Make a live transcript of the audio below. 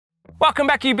Welcome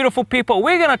back, you beautiful people.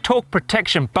 We're going to talk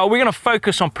protection, but we're going to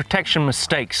focus on protection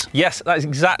mistakes. Yes, that is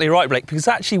exactly right, Blake, because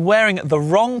actually wearing the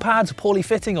wrong pads, poorly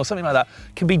fitting or something like that,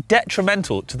 can be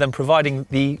detrimental to them providing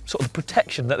the sort of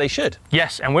protection that they should.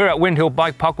 Yes, and we're at Windhill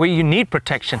Bike Park where you need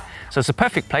protection, so it's a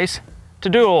perfect place to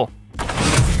do it all.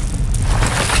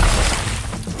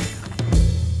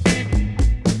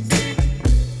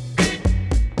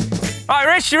 All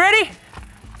right, Rich, you ready?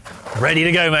 Ready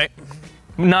to go, mate.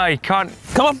 No, you can't.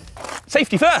 Come on.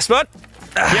 Safety first, bud.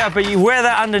 Yeah, but you wear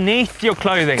that underneath your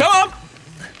clothing. Come on!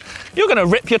 You're going to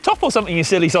rip your top or something, you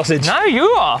silly sausage. No, you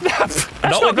are. That's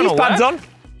not with these pads on.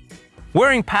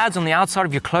 Wearing pads on the outside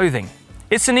of your clothing.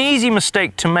 It's an easy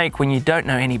mistake to make when you don't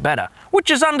know any better,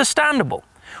 which is understandable.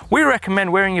 We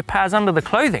recommend wearing your pads under the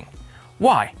clothing.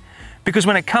 Why? Because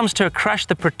when it comes to a crash,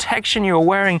 the protection you're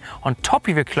wearing on top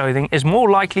of your clothing is more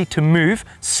likely to move,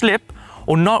 slip,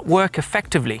 or not work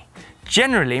effectively.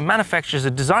 Generally, manufacturers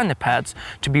have designed the pads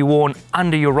to be worn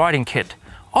under your riding kit,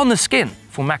 on the skin,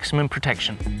 for maximum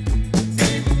protection.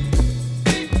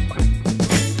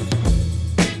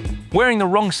 Wearing the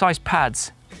wrong size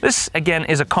pads. This, again,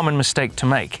 is a common mistake to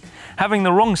make. Having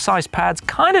the wrong size pads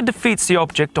kind of defeats the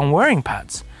object on wearing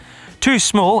pads. Too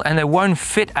small and they won't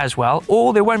fit as well,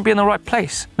 or they won't be in the right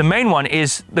place. The main one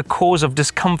is the cause of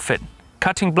discomfort,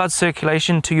 cutting blood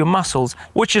circulation to your muscles,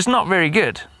 which is not very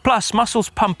good. Plus, muscles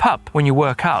pump up when you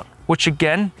work out, which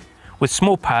again, with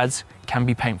small pads, can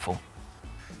be painful.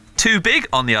 Too big,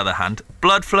 on the other hand,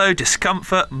 blood flow,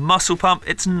 discomfort, muscle pump,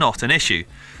 it's not an issue.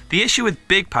 The issue with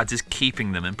big pads is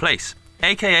keeping them in place,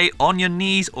 aka on your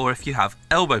knees or if you have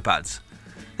elbow pads.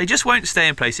 They just won't stay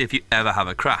in place if you ever have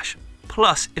a crash.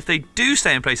 Plus, if they do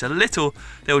stay in place a little,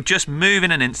 they will just move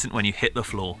in an instant when you hit the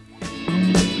floor.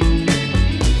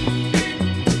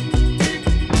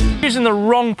 Using the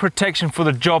wrong protection for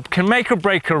the job can make or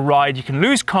break a ride. You can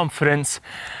lose confidence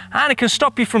and it can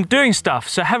stop you from doing stuff.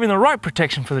 So having the right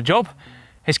protection for the job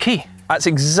is key. That's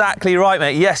exactly right,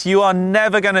 mate. Yes, you are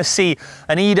never going to see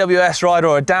an EWS rider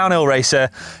or a downhill racer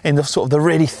in the sort of the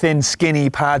really thin, skinny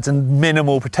pads and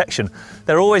minimal protection.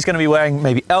 They're always going to be wearing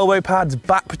maybe elbow pads,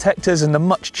 back protectors, and the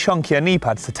much chunkier knee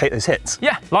pads to take those hits.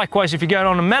 Yeah, likewise, if you're going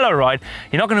on a mellow ride,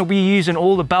 you're not going to be using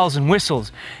all the bells and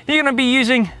whistles. You're going to be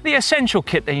using the essential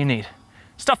kit that you need.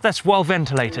 Stuff that's well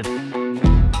ventilated.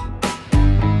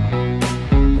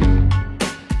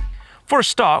 For a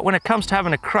start, when it comes to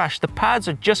having a crash, the pads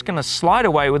are just going to slide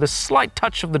away with a slight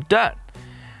touch of the dirt.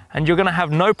 And you're going to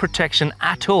have no protection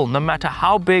at all, no matter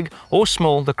how big or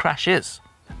small the crash is.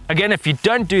 Again, if you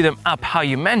don't do them up how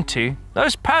you meant to,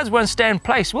 those pads won't stay in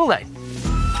place, will they?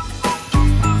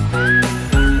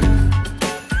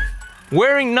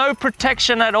 Wearing no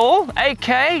protection at all,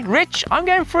 aka, Rich, I'm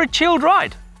going for a chilled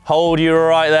ride. Hold you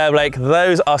right there, Blake.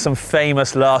 Those are some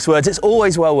famous last words. It's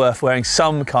always well worth wearing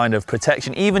some kind of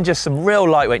protection, even just some real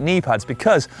lightweight knee pads,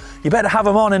 because you better have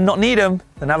them on and not need them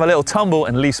than have a little tumble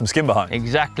and leave some skin behind.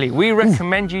 Exactly. We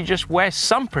recommend you just wear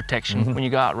some protection when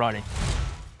you go out riding.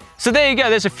 So there you go.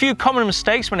 There's a few common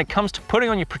mistakes when it comes to putting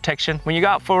on your protection when you go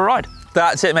out for a ride.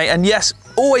 That's it, mate. And yes,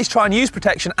 always try and use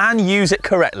protection and use it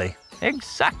correctly.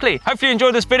 Exactly. Hopefully you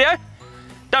enjoyed this video.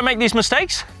 Don't make these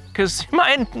mistakes, because you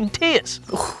might end in tears.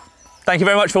 Thank you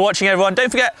very much for watching, everyone. Don't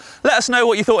forget, let us know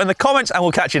what you thought in the comments and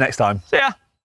we'll catch you next time. See ya.